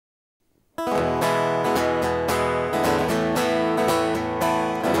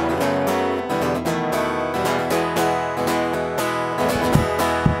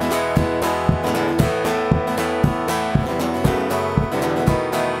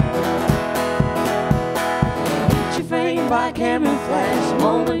by camera flash, a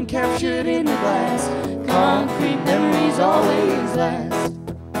moment captured in the glass. Concrete memories always last.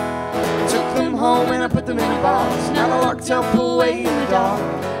 I took them home and I put them in a box. Now they're locked up away in the dark,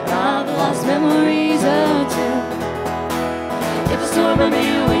 and I've lost memories of two. If I still remember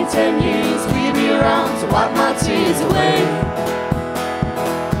you in 10 years, will you be around to wipe my tears away?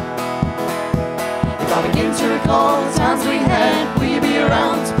 If I begin to recall the times we had, will you be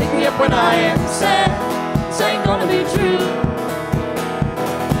around to pick me up when I am sad? This ain't gonna be true.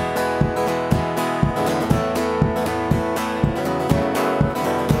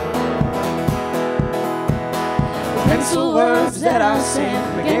 The pencil words that I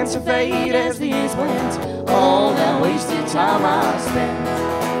sent began to fade as the years went. All that wasted time I spent.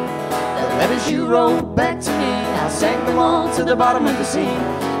 The letters you wrote back to me, I sank them all to the bottom of the sea.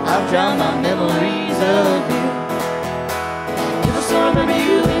 I've drowned my memories of you. If I still remember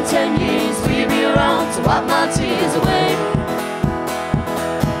you in 10 years, will you be around to wipe my tears away?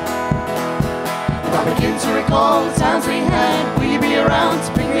 If I begin to recall the times we had, will you be around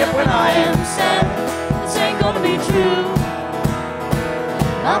to pick me up when I am sad? This ain't gonna be true.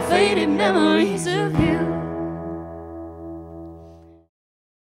 My faded memories of you.